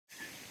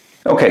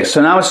Okay,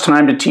 so now it's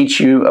time to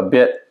teach you a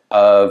bit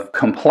of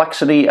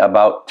complexity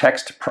about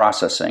text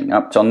processing.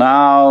 Up till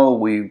now,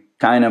 we've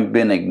kind of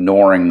been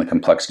ignoring the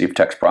complexity of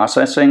text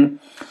processing.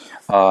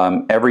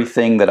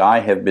 Everything that I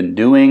have been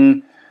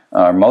doing,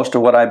 most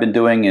of what I've been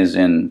doing is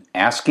in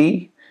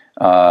ASCII,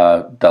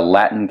 the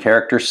Latin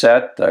character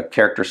set, the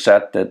character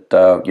set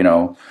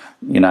that,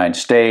 United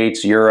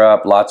States,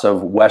 Europe, lots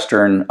of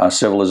Western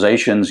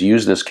civilizations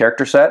use this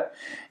character set.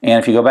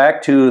 And if you go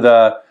back to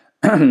the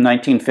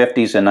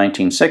 1950s and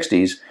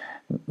 1960s,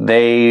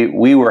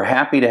 we were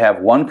happy to have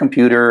one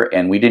computer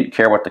and we didn't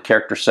care what the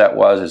character set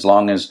was as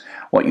long as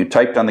what you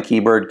typed on the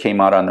keyboard came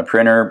out on the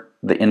printer.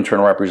 The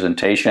internal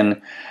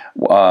representation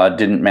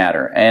didn't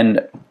matter.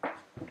 And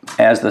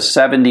as the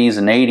 70s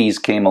and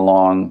 80s came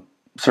along,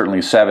 certainly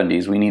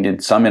 70s, we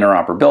needed some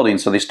interoperability,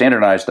 and so they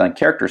standardized on a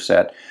character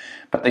set,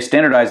 but they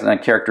standardized on a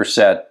character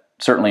set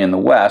certainly in the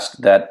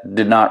West that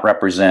did not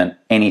represent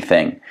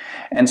anything.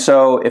 And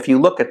so if you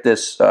look at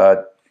this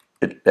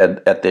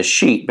at this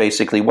sheet,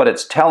 basically what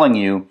it's telling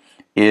you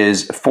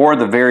is for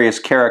the various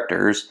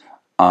characters,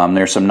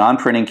 there's some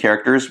non-printing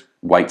characters,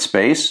 white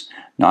space,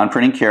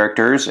 non-printing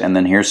characters, and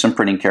then here's some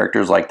printing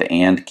characters like the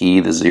and key,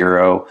 the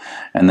 0,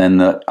 and then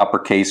the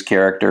uppercase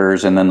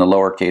characters, and then the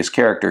lowercase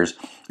characters.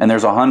 And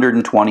there's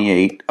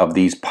 128 of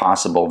these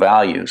possible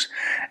values.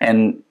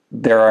 And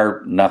there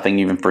are nothing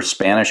even for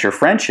Spanish or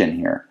French in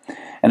here.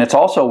 And it's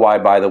also why,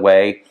 by the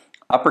way,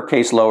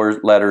 uppercase lower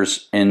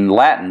letters in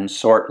Latin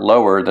sort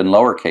lower than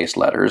lowercase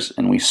letters,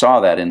 and we saw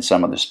that in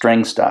some of the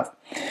string stuff.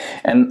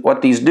 And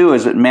what these do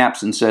is it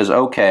maps and says,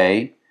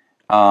 okay,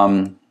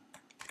 and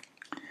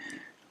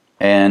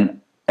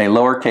a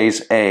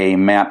lowercase a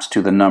maps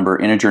to the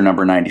integer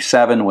number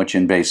 97, which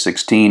in base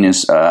 16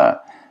 is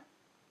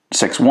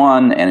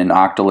 61, and in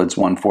octal it's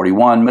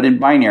 141. But in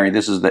binary,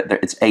 it's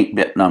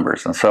 8-bit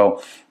numbers, and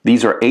so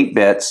these are 8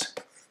 bits,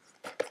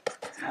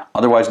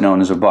 otherwise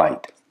known as a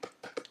byte.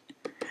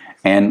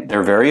 And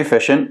they're very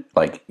efficient.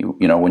 Like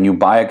when you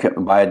buy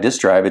a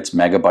disk drive, it's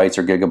megabytes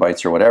or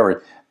gigabytes or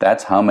whatever.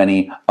 That's how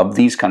many of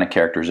these kind of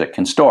characters it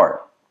can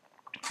store.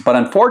 But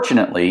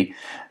unfortunately,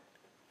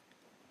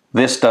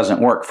 this doesn't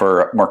work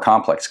for more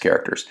complex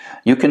characters.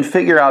 You can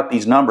figure out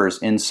these numbers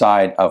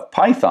inside of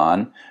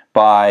Python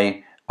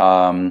by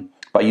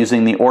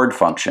using the ord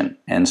function.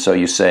 And so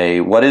you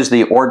say, what is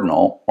the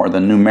ordinal, or the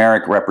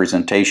numeric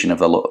representation of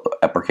the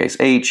uppercase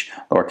H,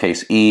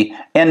 lowercase e,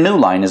 and new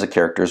line is a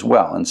character as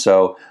well. And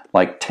so,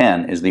 like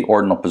 10 is the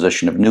ordinal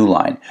position of new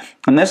line.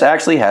 And this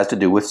actually has to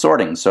do with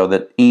sorting, so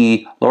that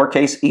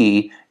lowercase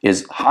e,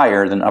 is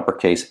higher than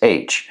uppercase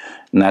H.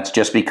 And that's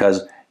just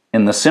because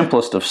in the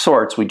simplest of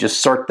sorts, we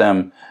just sort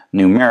them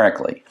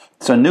numerically.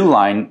 So new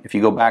line, if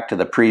you go back to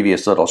the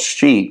previous little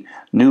sheet,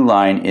 new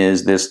line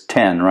is this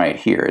 10 right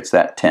here. It's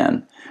that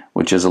 10,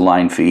 which is a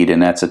line feed,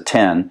 and that's a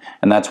 10.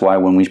 And that's why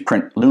when we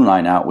print new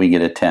line out, we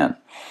get a 10.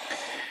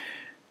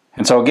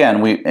 And so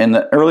again, in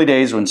the early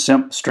days when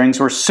strings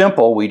were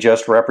simple, we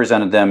just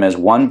represented them as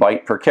 1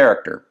 byte per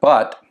character.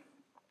 But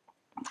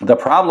the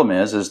problem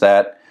is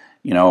that,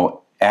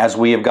 as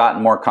we have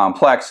gotten more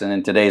complex, and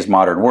in today's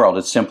modern world,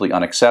 it's simply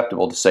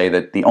unacceptable to say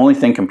that the only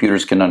thing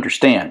computers can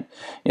understand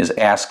is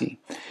ASCII.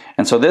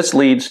 And so this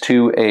leads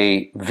to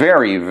a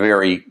very,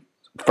 very,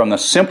 from the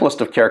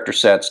simplest of character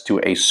sets to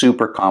a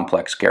super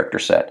complex character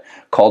set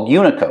called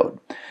Unicode,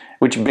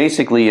 which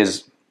basically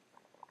is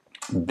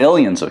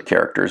billions of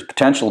characters,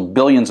 potential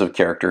billions of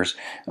characters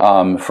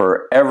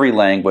for every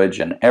language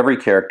and every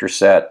character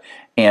set.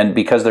 And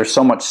because there's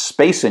so much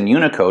space in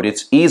Unicode,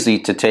 it's easy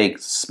to take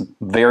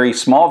very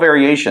small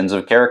variations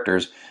of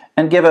characters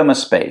and give them a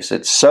space.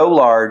 It's so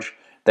large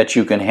that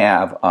you can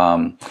have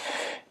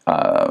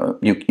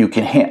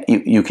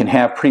you can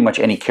have pretty much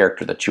any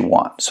character that you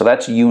want. So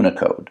that's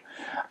Unicode.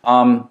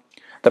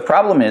 The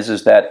problem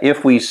is that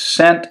if we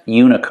sent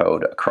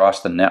Unicode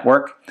across the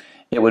network,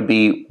 it would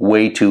be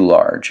way too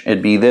large.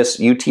 It'd be this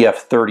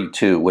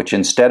UTF-32, which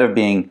instead of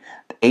being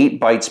 8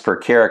 bytes per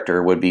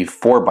character would be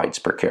 4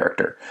 bytes per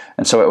character.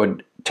 And so it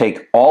would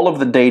take all of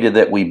the data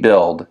that we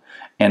build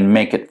and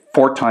make it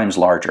 4 times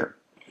larger.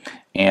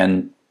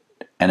 And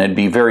it'd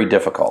be very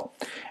difficult.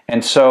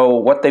 And so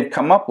what they've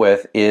come up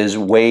with is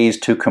ways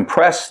to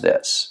compress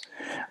this.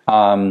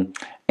 And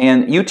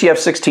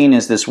UTF-16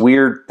 is this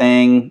weird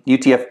thing.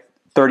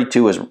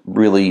 UTF-32 is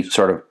really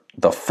sort of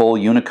the full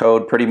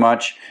Unicode, pretty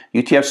much.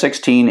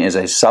 UTF-16 is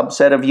a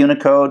subset of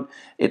Unicode.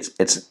 It's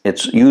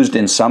used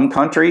in some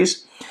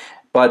countries,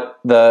 but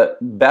the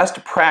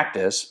best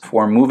practice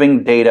for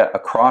moving data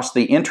across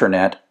the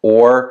internet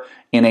or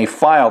in a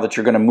file that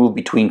you're going to move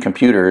between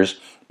computers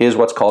is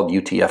what's called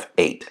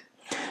UTF-8.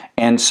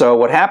 And so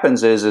what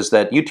happens is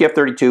that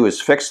UTF-32 is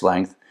fixed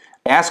length.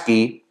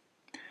 ASCII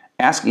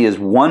is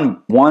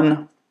one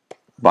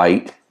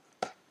byte.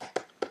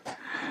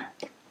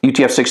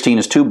 UTF-16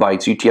 is 2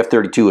 bytes,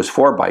 UTF-32 is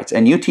 4 bytes,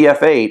 and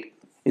UTF-8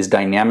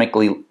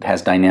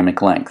 has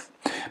dynamic length,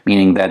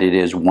 meaning that it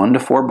is 1 to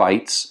 4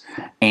 bytes,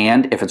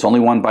 and if it's only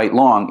 1 byte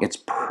long, it's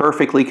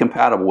perfectly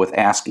compatible with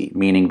ASCII,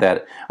 meaning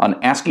that an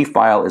ASCII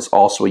file is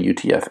also a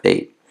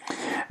UTF-8.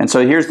 And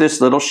so here's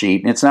this little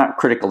sheet. It's not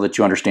critical that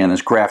you understand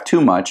this graph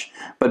too much,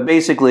 but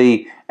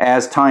basically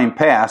as time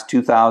passed,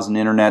 2000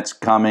 internet's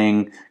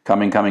coming,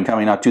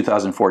 now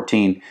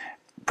 2014,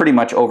 pretty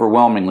much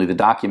overwhelmingly the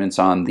documents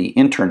on the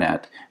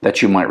internet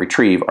that you might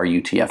retrieve are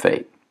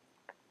UTF-8.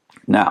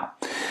 Now,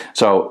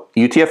 so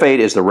UTF-8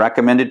 is the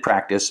recommended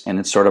practice, and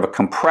it's sort of a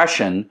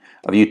compression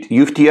of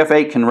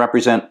UTF-8 can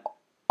represent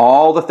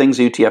all the things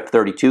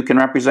UTF-32 can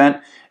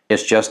represent.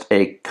 It's just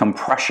a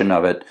compression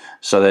of it,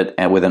 so that,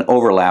 and with an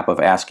overlap of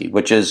ASCII,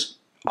 which is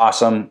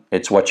awesome.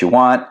 It's what you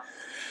want.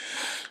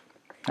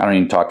 I don't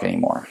need to talk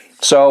anymore.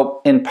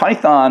 So in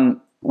Python,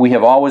 we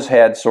have always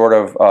had sort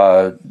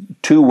of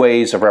two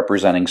ways of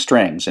representing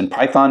strings. In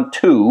Python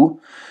 2,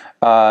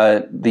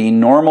 the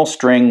normal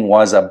string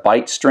was a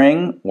byte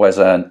string, was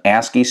an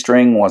ASCII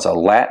string, was a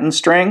Latin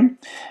string.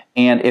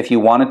 And if you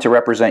wanted to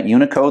represent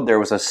Unicode, there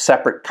was a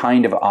separate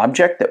kind of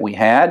object that we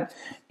had,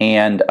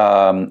 and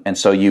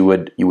so you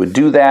would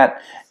do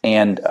that.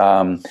 And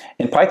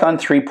in Python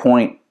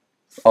 3.0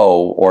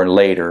 or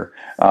later,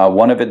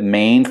 one of the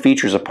main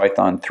features of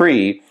Python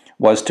 3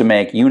 was to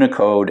make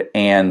Unicode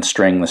and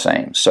string the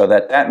same. So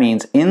that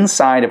means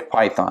inside of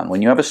Python,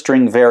 when you have a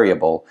string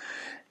variable,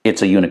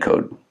 it's a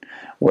Unicode.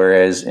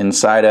 Whereas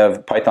inside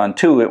of Python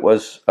 2, it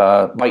was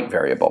a byte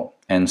variable.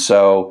 And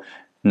so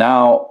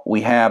now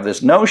we have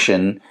this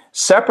notion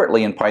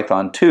separately in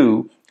Python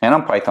 2 and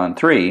on Python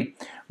 3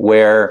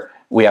 where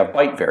we have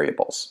byte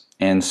variables.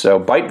 And so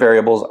byte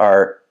variables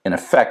are, in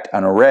effect,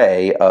 an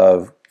array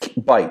of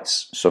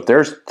bytes. So if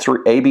there's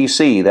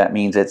ABC, that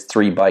means it's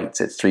 3 bytes.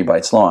 It's 3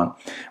 bytes long.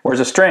 Whereas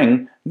a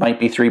string might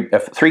be a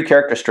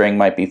 3-character string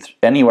might be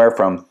anywhere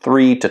from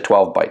 3 to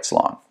 12 bytes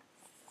long.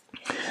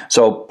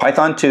 So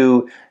Python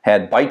 2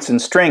 had bytes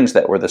and strings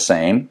that were the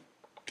same.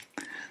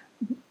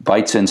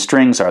 Bytes and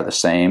strings are the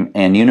same,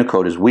 and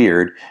Unicode is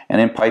weird. And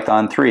in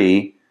Python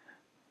 3,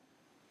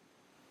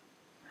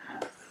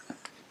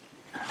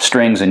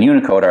 strings and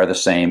Unicode are the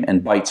same,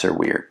 and bytes are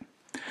weird.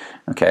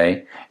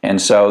 Okay, and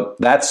so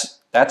that's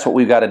what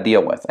we've got to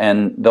deal with.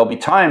 And there'll be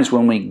times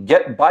when we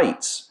get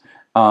bytes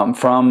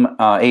from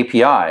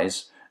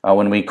APIs.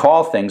 When we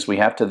call things, we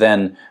have to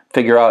then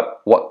figure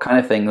out what kind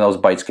of thing those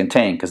bytes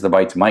contain, because the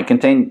bytes might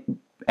contain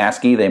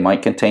ASCII, they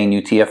might contain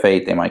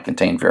UTF-8, they might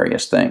contain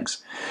various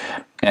things.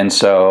 And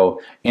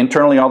so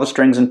internally, all the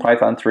strings in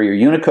Python 3 are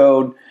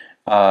Unicode.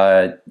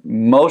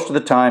 Most of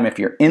the time, if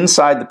you're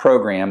inside the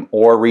program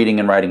or reading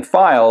and writing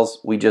files,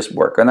 we just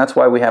work. And that's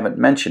why we haven't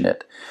mentioned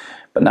it.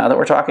 But now that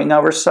we're talking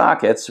over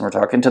sockets, and we're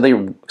talking to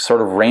the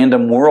sort of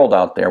random world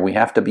out there, we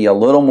have to be a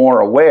little more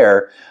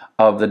aware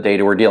of the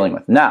data we're dealing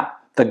with. Now,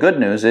 the good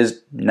news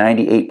is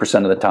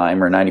 98% of the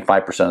time, or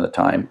 95% of the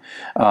time,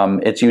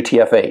 it's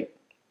UTF-8,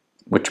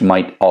 which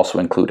might also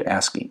include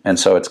ASCII, and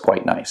so it's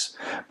quite nice.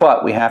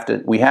 But we have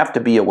to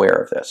be aware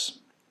of this.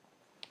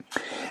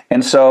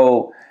 And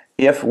so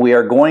if we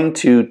are going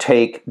to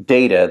take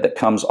data that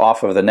comes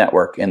off of the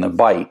network in the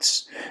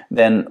bytes,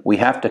 then we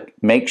have to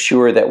make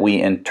sure that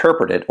we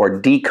interpret it or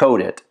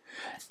decode it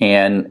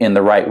and in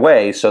the right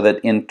way, so that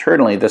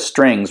internally the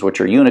strings,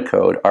 which are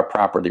Unicode, are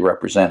properly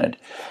represented.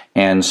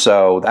 And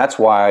so that's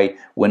why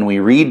when we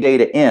read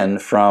data in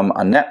from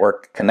a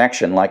network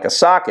connection like a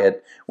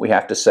socket, we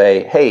have to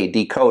say, hey,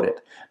 decode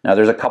it. Now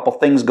there's a couple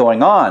things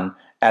going on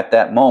at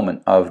that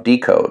moment of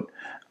decode.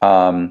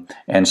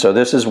 And so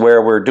this is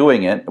where we're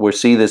doing it. We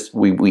see this,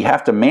 we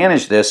have to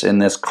manage this in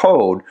this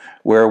code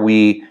where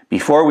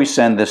before we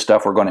send this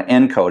stuff, we're going to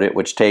encode it,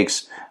 which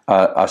takes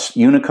a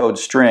Unicode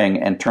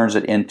string and turns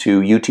it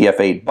into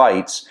UTF-8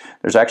 bytes.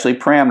 There's actually a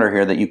parameter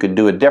here that you could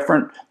do it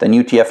different than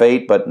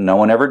UTF-8, but no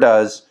one ever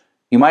does.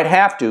 You might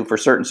have to for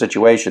certain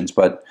situations,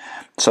 but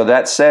so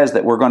that says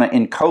that we're going to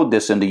encode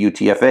this into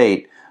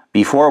UTF-8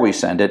 before we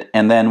send it,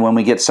 and then when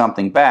we get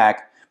something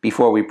back,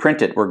 before we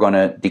print it, we're going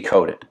to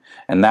decode it.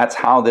 And that's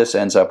how this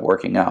ends up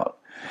working out.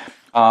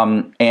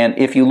 And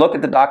if you look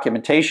at the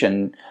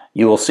documentation,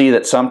 you will see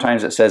that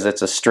sometimes it says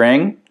it's a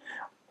string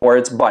or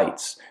it's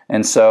bytes.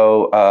 And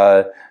so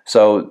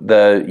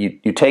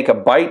you take a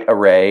byte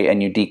array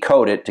and you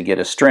decode it to get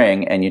a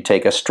string, and you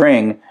take a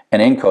string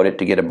and encode it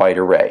to get a byte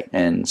array.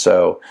 And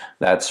so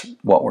that's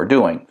what we're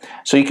doing.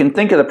 So you can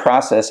think of the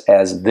process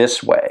as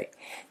this way,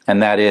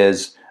 and that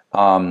is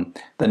the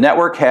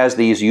network has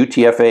these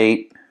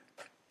UTF-8,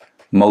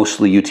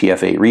 mostly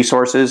UTF-8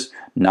 resources,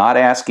 not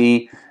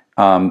ASCII.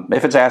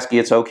 If it's ASCII,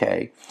 it's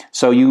okay.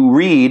 So you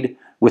read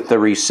with the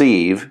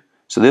receive.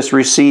 So this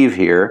receive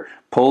here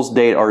pulls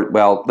data, or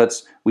well,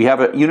 we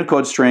have a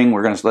Unicode string.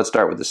 Let's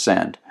start with the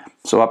send.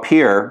 So up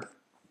here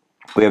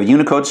we have a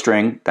Unicode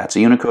string. That's a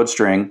Unicode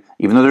string,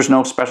 even though there's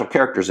no special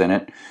characters in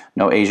it,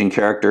 no Asian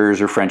characters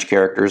or French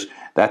characters.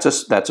 That's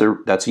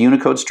a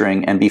Unicode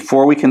string, and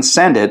before we can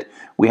send it,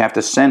 we have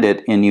to send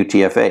it in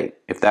UTF-8.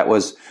 If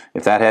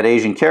that had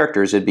Asian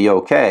characters, it'd be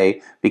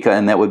okay,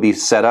 and that would be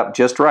set up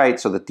just right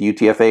so that the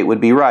UTF-8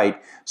 would be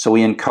right. So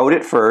we encode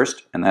it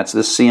first, and that's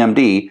this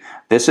CMD.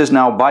 This is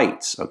now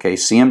bytes. Okay,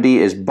 CMD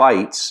is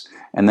bytes,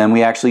 and then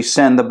we actually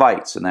send the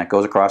bytes, and that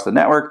goes across the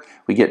network.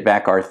 We get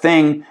back our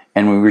thing,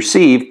 and we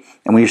receive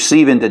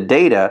into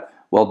data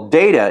Well,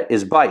 data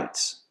is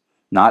bytes,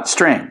 not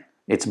string.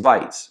 It's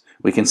bytes.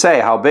 We can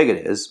say how big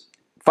it is.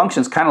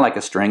 Function's kind of like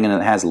a string, and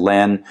it has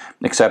len,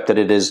 except that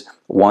it is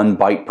 1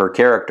 byte per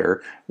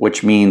character,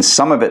 which means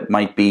some of it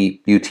might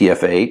be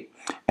UTF-8.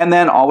 And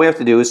then all we have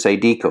to do is say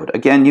decode.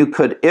 Again, you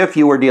could, if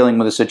you were dealing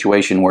with a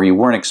situation where you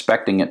weren't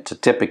expecting it to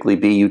typically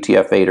be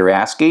UTF-8 or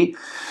ASCII,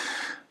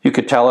 you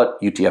could tell it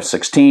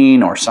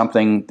UTF-16 or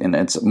something, and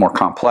it's more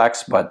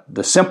complex. But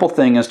the simple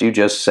thing is you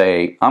just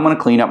say, I'm going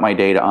to clean up my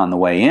data on the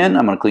way in,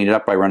 I'm going to clean it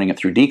up by running it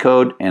through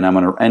decode, and I'm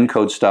going to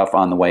encode stuff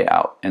on the way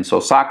out. And so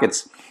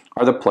sockets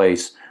are the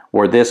place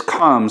where this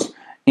comes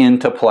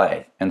into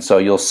play. And so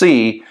you'll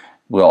see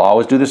we'll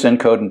always do this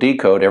encode and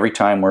decode every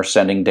time we're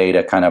sending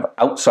data kind of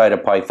outside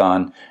of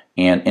Python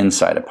and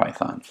inside of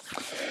Python.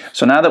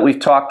 So now that we've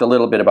talked a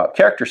little bit about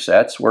character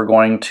sets, we're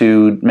going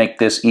to make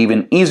this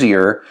even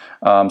easier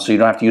so you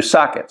don't have to use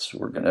sockets.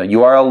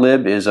 URL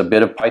lib is a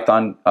bit of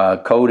Python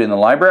code in the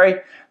library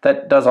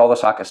that does all the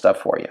socket stuff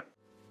for you.